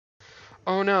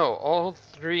Oh no, all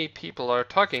three people are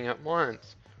talking at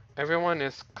once. Everyone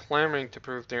is clamoring to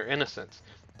prove their innocence.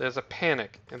 There's a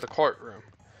panic in the courtroom.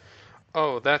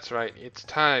 Oh, that's right, it's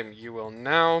time. You will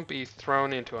now be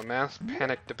thrown into a mass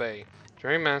panic debate.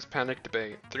 During mass panic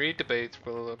debate, 3 debates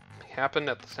will happen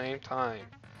at the same time.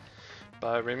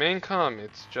 But remain calm,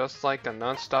 it's just like a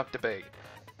non-stop debate.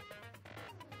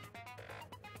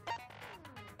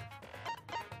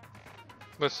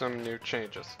 With some new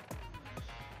changes.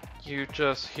 You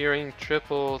just hearing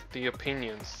triple the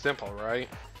opinions. Simple, right?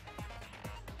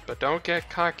 But don't get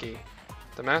cocky.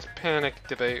 The mass panic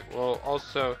debate will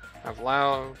also have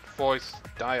loud voice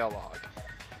dialogue.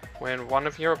 When one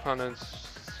of your opponents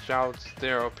shouts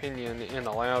their opinion in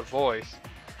a loud voice,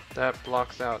 that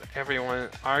blocks out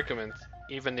everyone's arguments.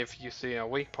 Even if you see a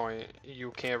weak point,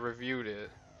 you can't refute it.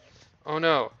 Oh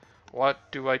no,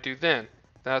 what do I do then?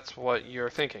 That's what you're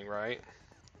thinking, right?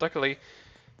 Luckily,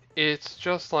 it's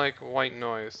just like white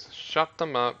noise. Shut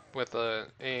them up with a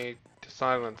to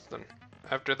silence them.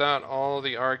 After that, all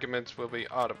the arguments will be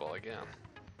audible again.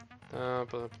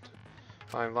 But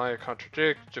I lie or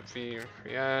contradict, to be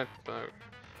react, but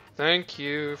thank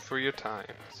you for your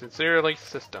time. Sincerely,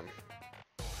 System.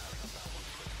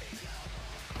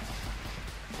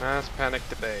 Mass panic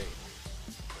debate.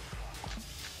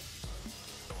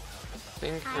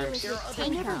 I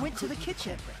never went to the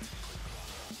kitchen.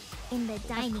 In the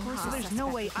dining hall. So there's no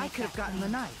way I could have gotten the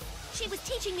knife. She was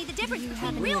teaching me the difference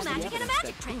between real magic and a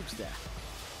magic trick.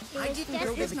 It was just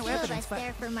the two of us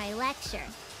there for my lecture.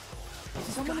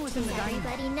 Someone was in the dining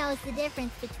hall. Everybody knows the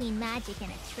difference between magic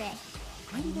and a trick.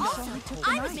 Also,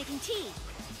 I was making tea.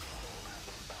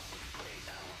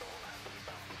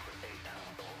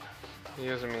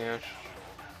 Using me, Ash.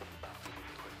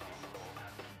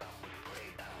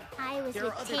 I was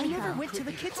with I never went to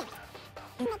the kitchen.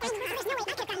 It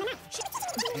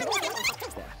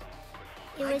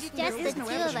was just the two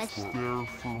of us. There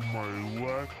for my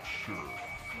lecture.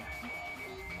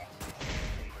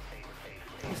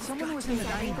 If someone was in the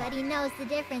dining hall. Everybody knows the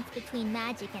difference between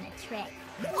magic and a trick.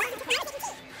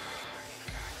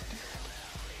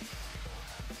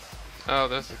 Oh,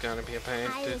 this is gonna be a pain.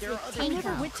 I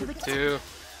never went to the kitchen. Two.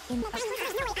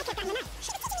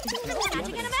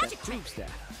 Magic and a magic trick.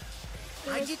 It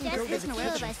was just the two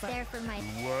of us there for my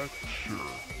Lecture.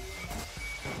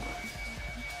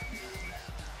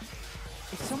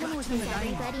 If someone was in the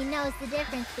dining hall. Everybody knows the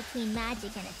difference between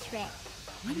magic and a trick.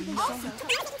 Also,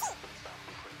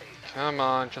 Come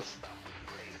on, just.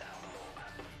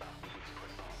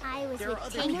 I was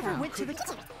with I never went to the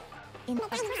kitchen.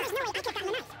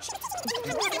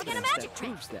 magic and a magic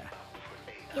trick.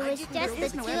 It was just the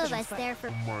two of us there for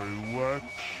My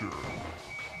lecture.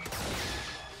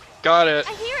 Got it.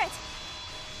 I hear it.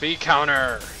 B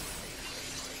counter.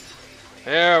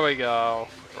 There we go.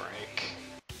 Break.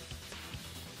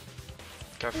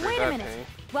 Got through Wait a that minute. pain.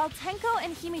 While Tenko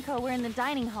and Himiko were in the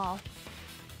dining hall,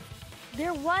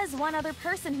 there was one other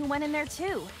person who went in there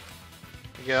too.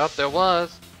 Yep, there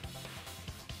was.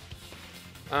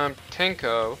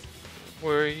 Tenko,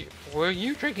 were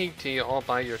you drinking tea all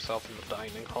by yourself in the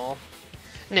dining hall?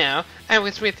 No, I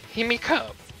was with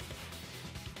Himiko.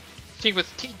 She was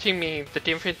teaching me the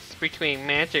difference between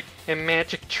magic and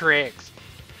magic tricks.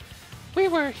 We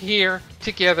were here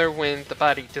together when the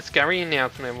body discovery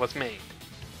announcement was made.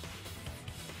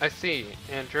 I see,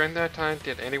 and during that time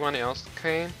did anyone else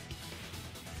came?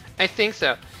 I think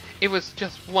so. It was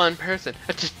just one person,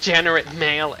 a degenerate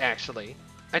male actually.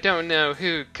 I don't know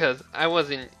who, cause I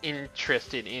wasn't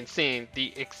interested in seeing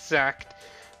the exact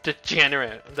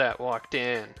degenerate that walked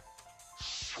in.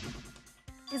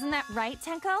 Isn't that right,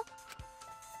 Tenko?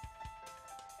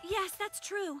 Yes, that's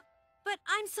true. But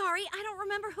I'm sorry, I don't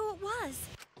remember who it was.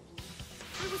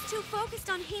 I was too focused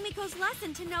on Himiko's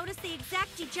lesson to notice the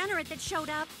exact degenerate that showed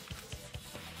up.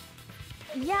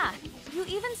 Yeah, you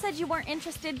even said you weren't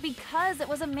interested because it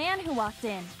was a man who walked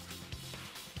in.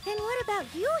 Then what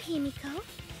about you, Himiko?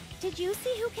 Did you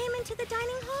see who came into the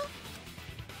dining hall?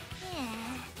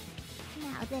 Yeah.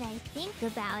 Now that I think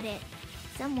about it,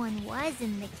 someone was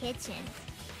in the kitchen.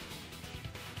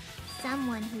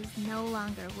 Someone who's no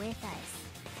longer with us.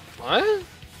 What?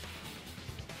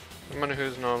 Someone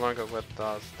who's no longer with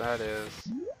us, that is.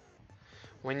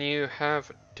 When you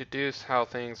have deduced how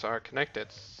things are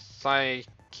connected,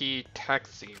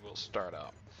 psyche-taxi will start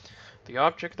up. The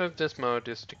object of this mode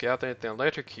is to gather the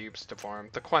letter cubes to form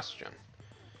the question.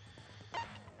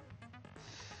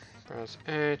 Press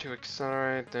A to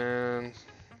accelerate, then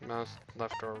mouse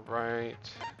left or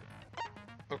right.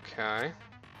 Okay.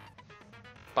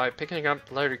 By picking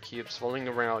up letter cubes floating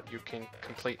around, you can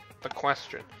complete the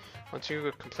question. Once you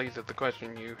have completed the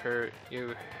question,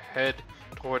 you head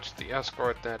towards the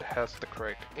escort that has the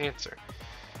correct answer.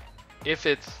 If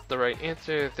it's the right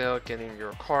answer, they'll get in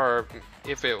your car.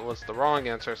 If it was the wrong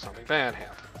answer, something bad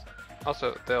happens.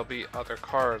 Also, there'll be other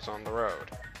cars on the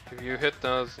road. If you hit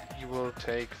those, you will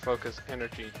take focus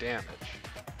energy damage.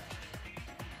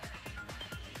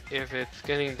 If it's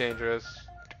getting dangerous,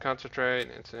 concentrate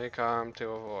and stay calm to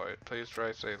avoid. Please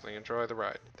drive safely. Enjoy the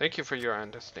ride. Thank you for your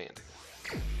understanding.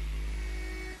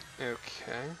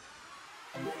 Okay.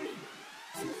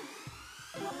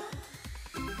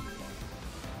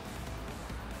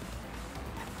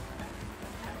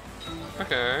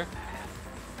 Okay.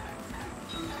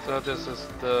 So this is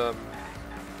the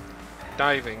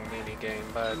diving mini game,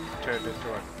 but turned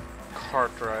into a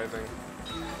kart driving.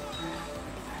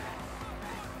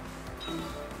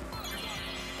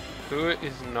 Who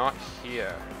is not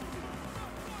here?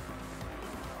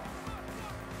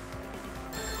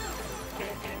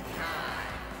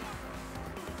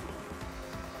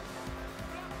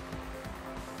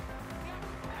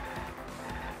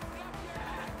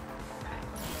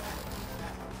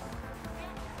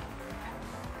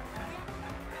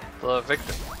 The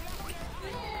victim.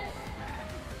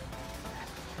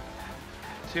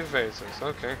 2 phases,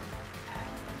 okay.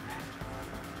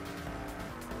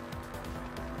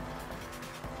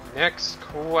 Next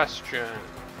question.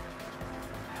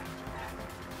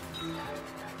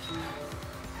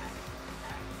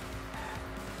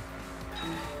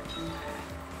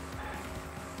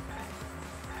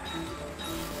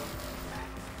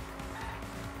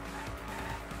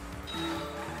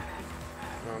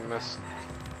 Oh, missed.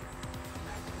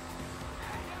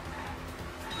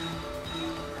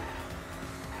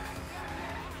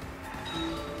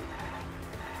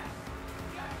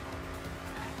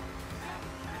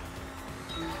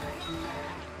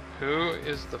 Who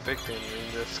is the victim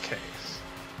in this case?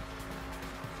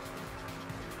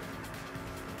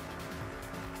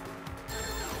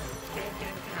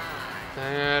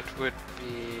 That would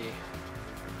be...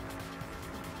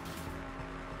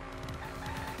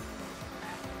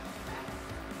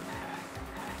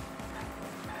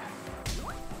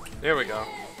 There we go.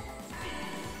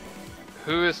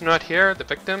 Who is not here? The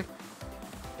victim?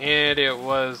 And it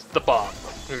was the Bob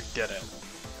who did it.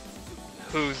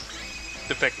 Who's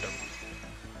the victim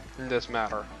in this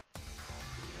matter?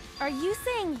 Are you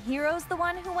saying Hero's the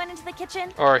one who went into the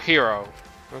kitchen? Or Hero.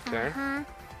 Okay. Uh-huh.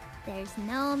 There's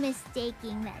no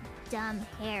mistaking that dumb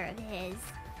hair of his.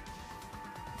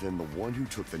 Then the one who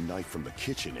took the knife from the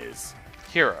kitchen is...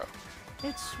 Hero.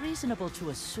 It's reasonable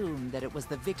to assume that it was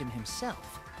the victim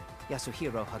himself,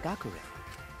 Yasuhiro Hagakure.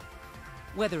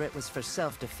 Whether it was for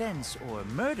self-defense or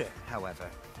murder, however,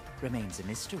 remains a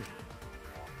mystery.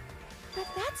 But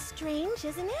that's strange,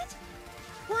 isn't it?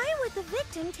 Why would the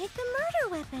victim take the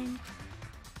murder weapon?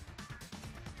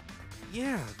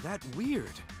 Yeah, that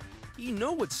weird.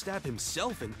 Ino would stab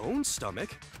himself in own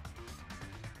stomach.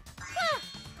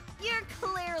 You're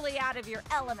clearly out of your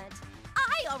element.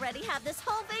 I already have this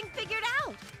whole thing figured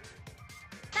out.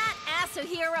 That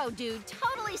Yasuhiro dude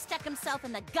totally stuck himself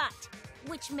in the gut,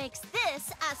 which makes this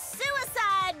a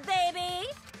suicide, baby!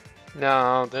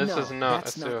 No, this No, is not a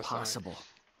that's suicide. not possible.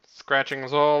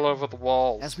 Scratchings all over the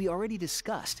walls. As we already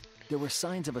discussed, there were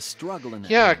signs of a struggle in that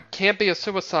Yeah, room. can't be a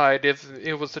suicide if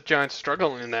it was a giant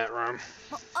struggle in that room.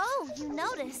 Oh, you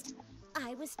noticed.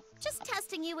 I was just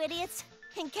testing you idiots,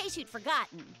 in case you'd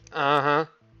forgotten. Uh-huh.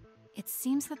 It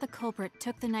seems that the culprit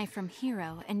took the knife from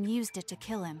Hiro and used it to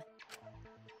kill him.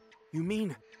 You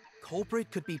mean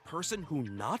culprit could be person who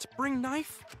not bring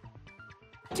knife?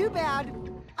 Too bad.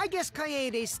 I guess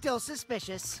Kaede's still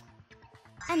suspicious.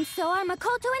 And so are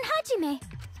Makoto and Hajime.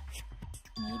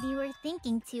 Maybe we're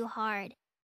thinking too hard.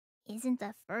 Isn't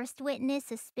the first witness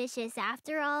suspicious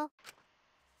after all?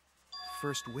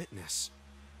 First witness?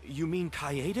 You mean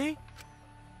Kaede?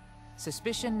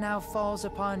 Suspicion now falls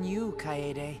upon you,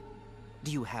 Kaede.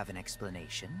 Do you have an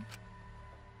explanation?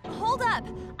 Hold up!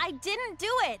 I didn't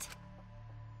do it!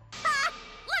 Ha!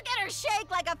 Look at her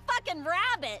shake like a fucking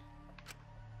rabbit!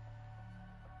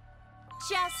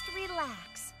 Just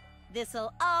relax.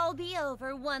 This'll all be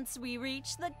over once we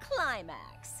reach the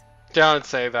climax. Don't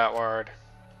say that word.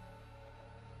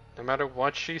 No matter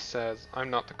what she says,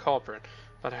 I'm not the culprit.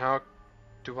 But how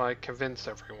do I convince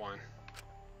everyone?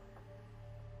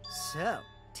 So,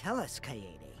 tell us,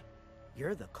 Kaede.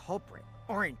 You're the culprit,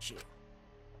 aren't you?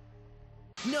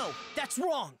 No, that's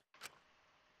wrong!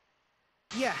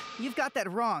 Yeah, you've got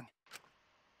that wrong.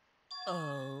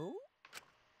 Oh?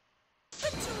 The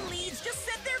two leads just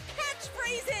said their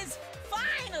catchphrases!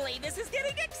 Finally, this is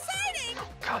getting exciting!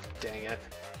 God dang it.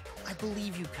 I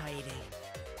believe you, Kaede.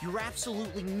 You're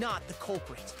absolutely not the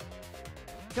culprit.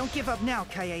 Don't give up now,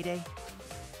 Kaede.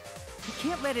 You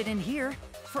can't let it in here.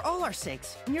 For all our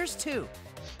sakes, and yours too.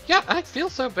 Yeah, I feel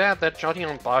so bad that Johnny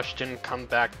and Bosch didn't come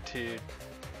back to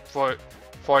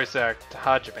voice act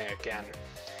Hajime again.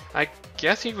 I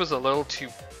guess he was a little too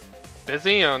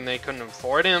busy and they couldn't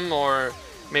afford him, or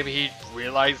maybe he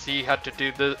realized he had to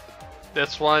do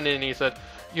this one and he said,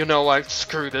 you know what,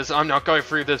 screw this, I'm not going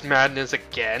through this madness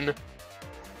again.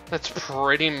 That's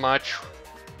pretty much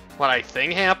what I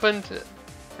think happened.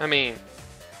 I mean,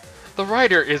 the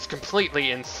writer is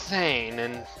completely insane,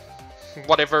 and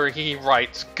whatever he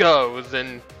writes goes,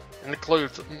 and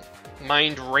includes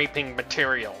mind-raping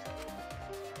material.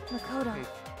 Makoto.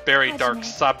 Very Hajime. dark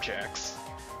subjects.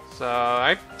 So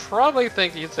I probably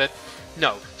think he said,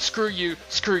 no, screw you,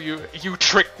 you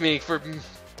tricked me for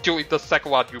doing the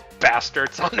second one, you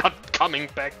bastards, I'm not coming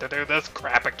back to do this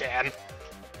crap again.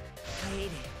 Kaede,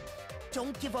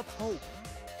 don't give up hope.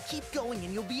 Keep going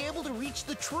and you'll be able to reach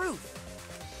the truth.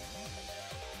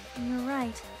 You're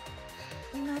right.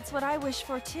 And that's what I wish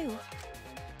for too.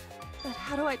 But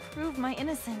how do I prove my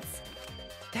innocence?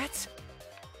 That's...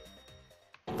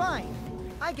 fine.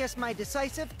 I guess my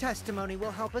decisive testimony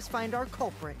will help us find our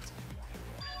culprit.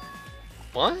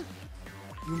 What?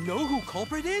 You know who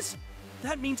culprit is?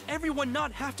 That means everyone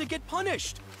not have to get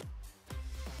punished.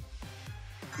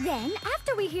 Then,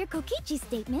 after we hear Kokichi's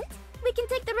statement, we can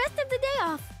take the rest of the day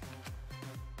off.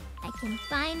 I can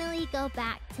finally go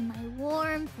back to my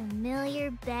warm,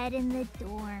 familiar bed in the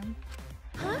dorm.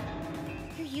 Huh?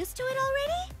 You're used to it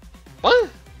already? What?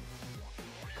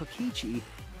 Kokichi,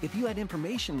 if you had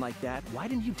information like that, why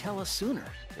didn't you tell us sooner?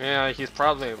 Yeah, he's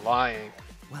probably lying.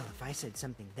 Well, if I said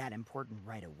something that important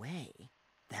right away,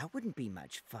 that wouldn't be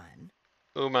much fun.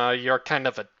 Uma, you're kind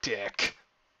of a dick.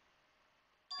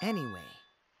 Anyway,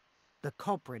 the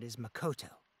culprit is Makoto.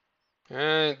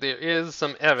 There is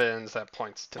some evidence that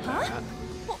points to Huh? that.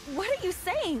 What are you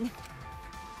saying?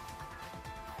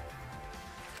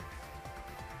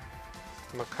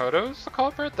 Makoto's the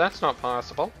culprit? That's not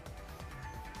possible.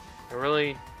 I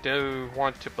really do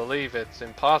want to believe it's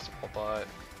impossible, but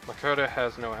Makoto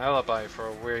has no alibi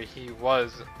for where he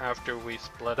was after we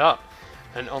split up,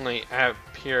 and only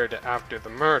appeared after the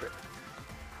murder.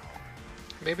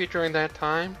 Maybe during that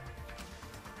time?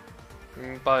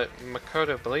 But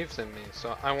Makoto believes in me,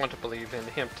 so I want to believe in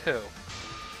him too.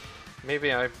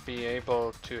 Maybe I might be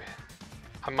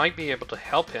able to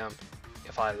help him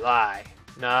if I lie.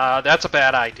 Nah, that's a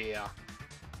bad idea.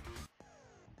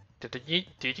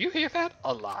 Did you hear that?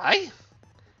 A lie?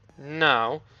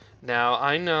 No. Now,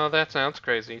 I know that sounds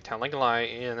crazy, telling a lie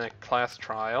in a class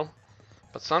trial,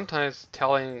 but sometimes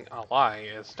telling a lie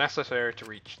is necessary to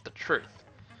reach the truth.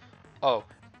 Oh,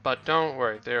 but don't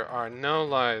worry, there are no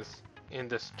lies in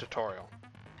this tutorial.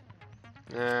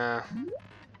 Nah.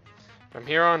 From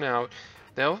here on out,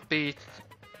 there'll be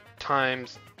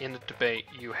times in the debate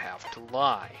you have to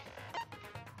lie.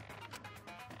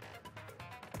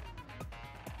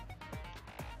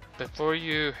 Before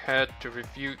you head to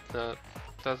refute the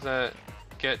does that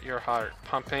get your heart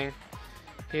pumping?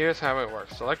 Here's how it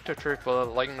works. Select a truth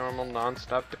bullet like normal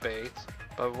non-stop debates,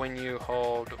 but when you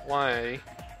hold Y,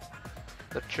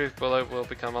 the truth bullet will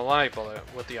become a lie bullet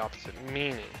with the opposite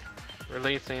meaning.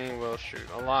 Releasing will shoot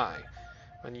a lie.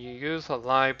 When you use a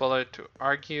lie bullet to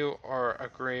argue or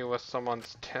agree with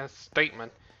someone's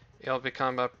statement, it'll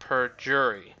become a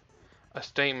perjury, a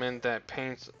statement that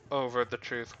paints over the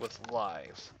truth with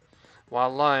lies.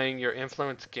 While lying, your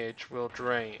influence gauge will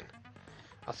drain.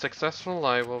 A successful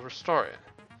lie will restore it.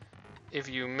 If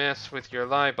you miss with your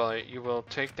lie bullet, you will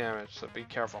take damage, so be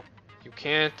careful. You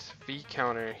can't V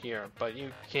counter here, but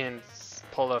you can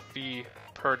pull a V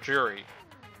perjury.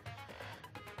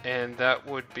 And that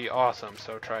would be awesome,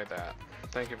 so try that.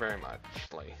 Thank you very much,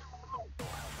 Lee.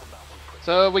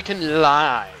 So we can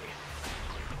lie.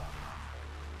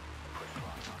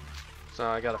 So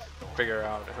I gotta figure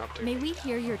out how to... May we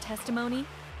hear your testimony?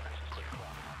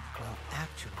 Well,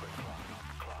 actually,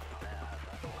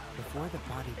 before the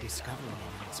body discovery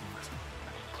announcement,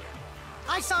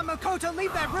 I saw Makoto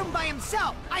leave that room by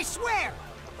himself! I swear!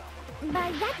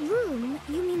 By that room,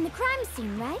 you mean the crime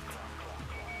scene, right?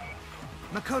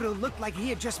 Makoto looked like he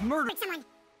had just murdered someone.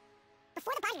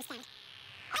 Before the body was found,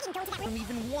 I didn't go into that him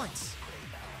even once.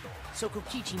 So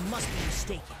Kokichi must be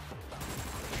mistaken.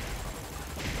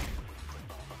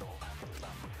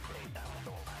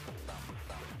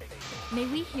 May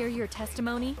we hear your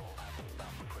testimony?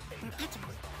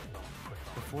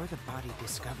 Before the body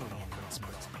discovery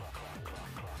announcement,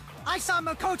 I saw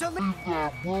Makoto leave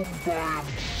that room by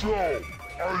himself!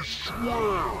 I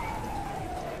swear!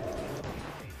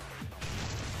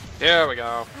 Here we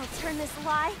go. I'll turn this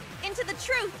lie into the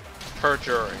truth.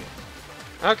 Perjury.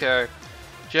 Okay.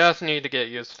 Just need to get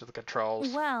used to the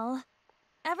controls. Well,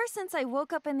 ever since I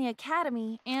woke up in the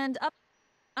academy and up,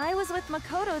 I was with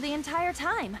Makoto the entire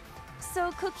time. So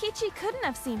Kokichi couldn't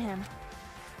have seen him.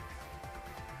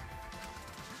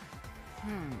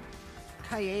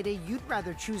 Kaede, you'd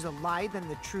rather choose a lie than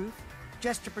the truth,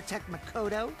 just to protect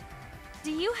Makoto?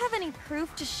 Do you have any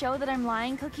proof to show that I'm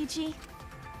lying, Kokichi?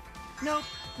 Nope,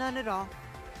 none at all.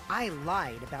 I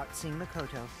lied about seeing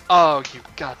Makoto. Oh, you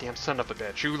goddamn son of a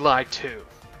bitch. You lied too.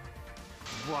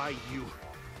 Why, you...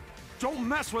 Don't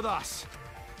mess with us!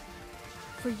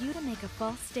 For you to make a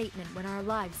false statement when our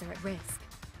lives are at risk,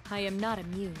 I am not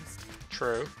amused.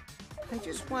 True. I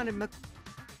just wanted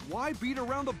Why beat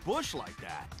around the bush like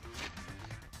that?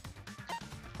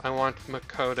 I want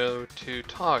Makoto to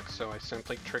talk, so I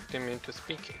simply tricked him into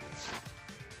speaking.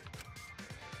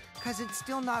 Because it's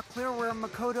still not clear where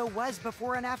Makoto was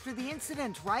before and after the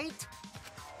incident, right?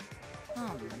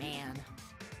 Oh man.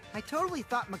 I totally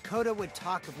thought Makoto would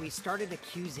talk if we started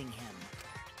accusing him.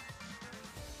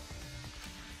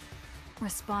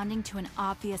 Responding to an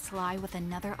obvious lie with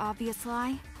another obvious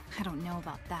lie? I don't know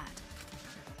about that.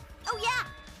 Oh yeah!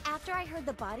 After I heard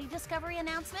the body discovery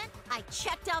announcement, I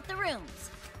checked out the rooms.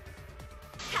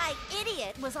 Kai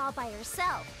Idiot was all by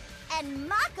herself, and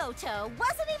Makoto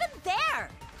wasn't even there!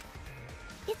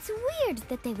 It's weird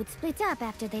that they would split up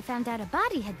after they found out a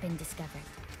body had been discovered.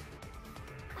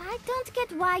 I don't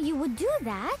get why you would do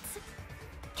that.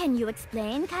 Can you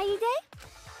explain, Kaede?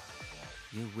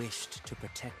 You wished to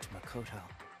protect Makoto.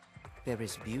 There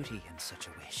is beauty in such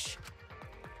a wish.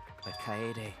 But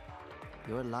Kaede,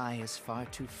 your lie is far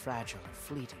too fragile and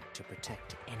fleeting to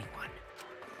protect anyone.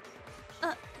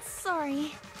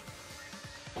 Sorry.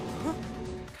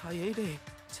 Kaede,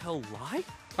 tell lie?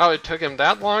 Oh, it took him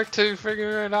that long to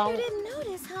figure it out? You didn't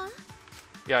notice, huh?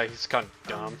 Yeah, he's kind of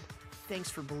dumb. Thanks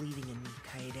for believing in me,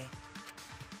 Kaede.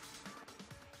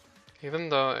 Even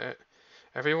though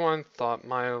everyone thought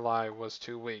my lie was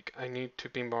too weak, I need to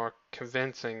be more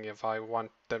convincing if I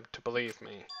want them to believe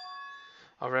me.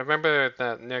 I'll remember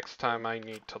that next time I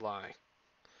need to lie.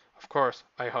 Of course,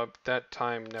 I hope that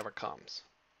time never comes.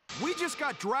 We just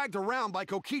got dragged around by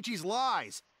Kokichi's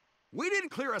lies. We didn't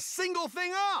clear a single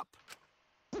thing up.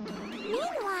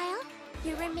 Meanwhile,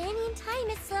 your remaining time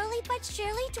is slowly but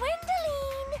surely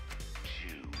dwindling.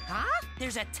 Huh?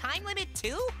 There's a time limit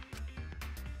too?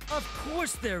 Of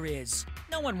course there is.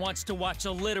 No one wants to watch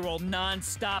a literal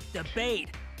non-stop debate.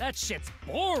 That shit's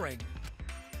boring.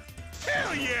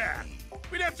 Hell yeah!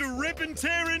 We'd have to rip and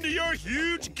tear into your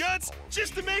huge guts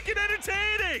just to make it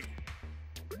entertaining!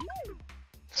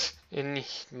 In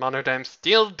Monodam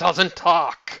still doesn't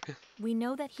talk! We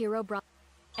know that Hiro brought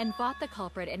and fought the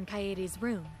culprit in Kaede's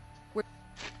room.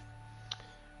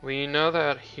 We know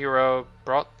that Hiro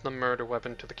brought the murder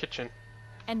weapon to the kitchen.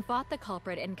 And fought the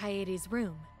culprit in Kaede's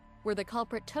room, where the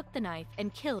culprit took the knife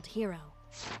and killed Hiro.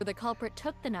 Where the culprit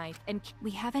took the knife and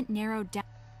we haven't narrowed down.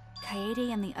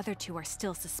 Kaede and the other two are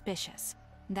still suspicious.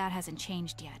 That hasn't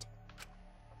changed yet.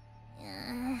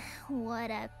 What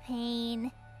a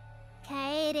pain.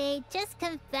 Kaede, just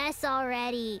confess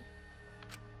already.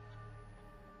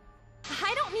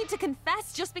 I don't need to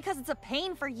confess just because it's a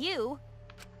pain for you.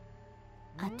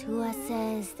 Atua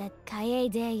says that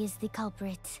Kaede is the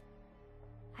culprit.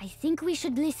 I think we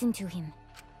should listen to him.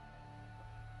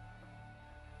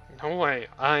 No way.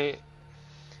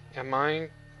 Am I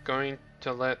going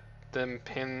to let them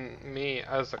pin me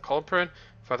as the culprit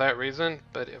for that reason?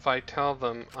 But if I tell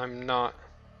them I'm not,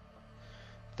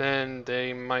 then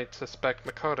they might suspect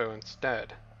Makoto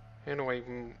instead. Anyway,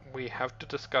 we have to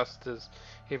discuss this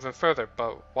even further,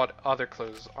 but what other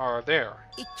clues are there?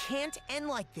 It can't end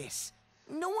like this.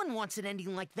 No one wants it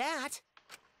ending like that.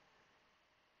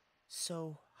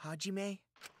 So, Hajime?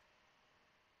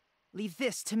 Leave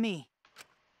this to me.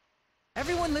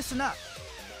 Everyone listen up.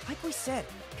 Like we said,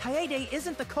 Kaede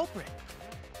isn't the culprit.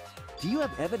 Do you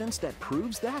have evidence that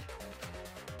proves that?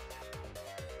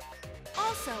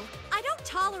 Also, I don't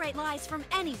tolerate lies from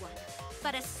anyone,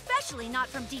 but especially not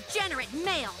from degenerate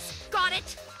males. Got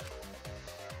it?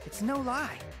 It's no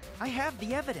lie. I have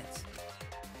the evidence.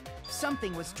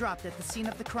 Something was dropped at the scene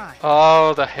of the crime.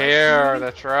 Oh, the hair,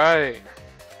 that's right.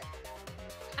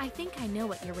 I think I know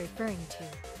what you're referring to.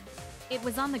 It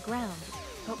was on the ground,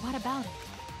 but what about it?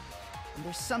 And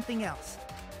there's something else.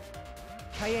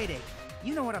 Kaede,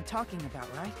 you know what I'm talking about,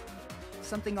 right?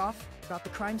 Something off about the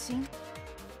crime scene?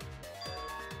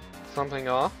 Something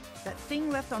off? That thing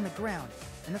left on the ground,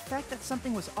 and the fact that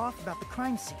something was off about the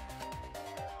crime scene.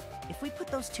 If we put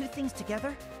those two things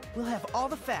together, we'll have all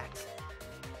the facts.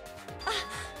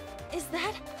 Is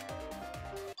that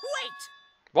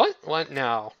What? What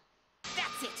now?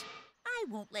 That's it. I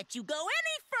won't let you go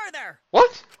any further.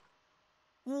 What?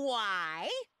 Why?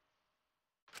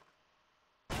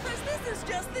 Because this is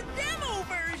just the demo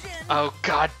version. Oh,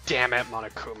 god damn it,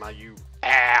 Monokuma, you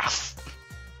ass.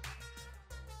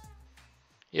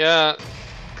 Yeah,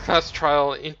 class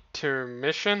trial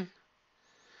intermission.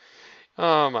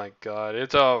 Oh my god,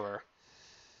 it's over.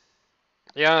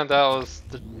 Yeah, that was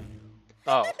the...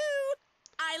 Oh.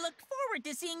 I look forward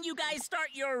to seeing you guys start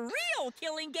your real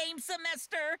killing game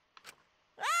semester.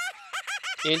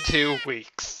 In 2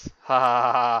 weeks. Ha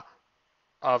ha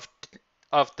ha.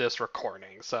 Of this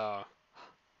recording, so...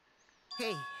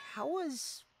 Hey, how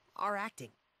was our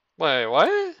acting? Wait, what?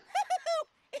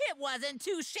 It wasn't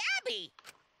too shabby.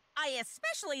 I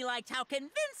especially liked how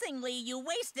convincingly you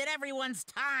wasted everyone's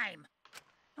time.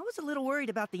 I was a little worried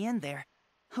about the end there.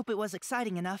 Hope it was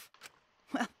exciting enough.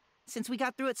 Well, since we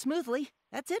got through it smoothly,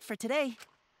 that's it for today.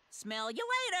 Smell you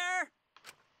later.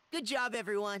 Good job,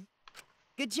 everyone.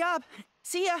 Good job.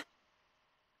 See ya.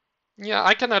 Yeah,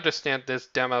 I can understand this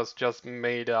demo's just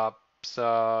made up,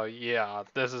 so yeah,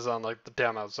 this is on like the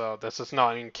demo, so this is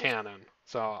not in canon.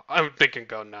 So I'm thinking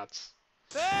go nuts.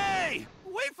 Hey!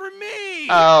 Wait for me!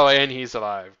 Oh, and he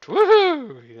survived.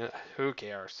 Woohoo! Yeah, who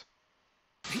cares?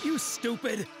 You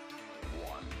stupid.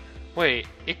 Wait,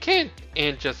 it can't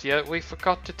end just yet. We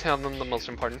forgot to tell them the most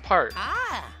important part.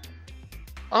 Ah.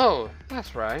 Oh,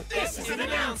 that's right. This is an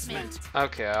announcement.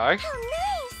 Okay. Oh,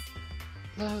 nice!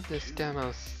 Load this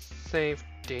demo save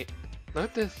data.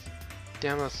 Load this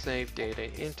demo save data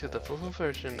into the full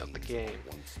version of the game,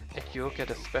 and you'll get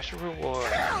a special reward.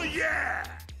 Hell yeah!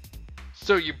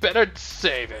 So you better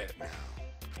save it.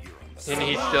 And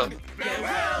he still,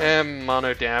 and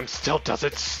Monodam still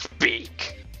doesn't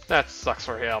speak. That sucks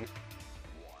for him.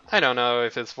 I don't know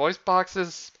if his voice box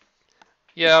is.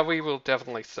 Yeah, we will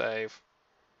definitely save.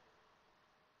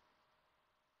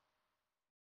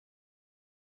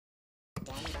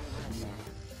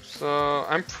 So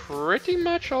I'm pretty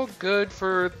much all good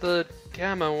for the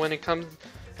demo when it comes,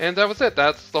 and that was it.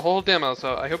 That's the whole demo.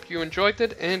 So I hope you enjoyed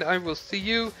it, and I will see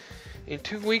you in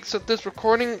 2 weeks of this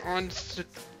recording on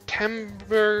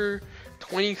September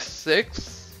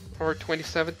 26th or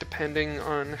 27th, depending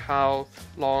on how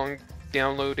long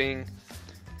downloading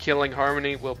Killing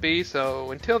Harmony will be.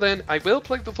 So until then, I will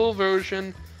play the full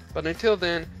version, but until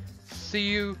then, see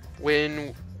you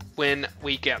when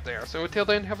we get there. So until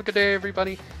then, have a good day,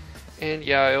 everybody. And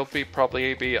yeah, it'll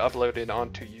probably be uploaded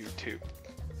onto YouTube.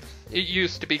 It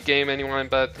used to be Game Anyone,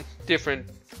 but differences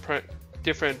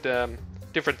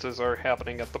are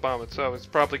happening at the moment, so it's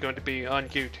probably going to be on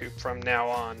YouTube from now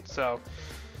on. So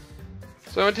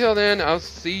until then, I'll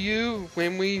see you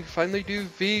when we finally do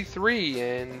V3,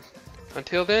 and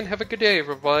until then, have a good day,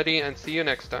 everybody, and see you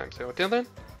next time. So until then,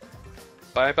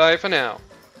 bye bye for now.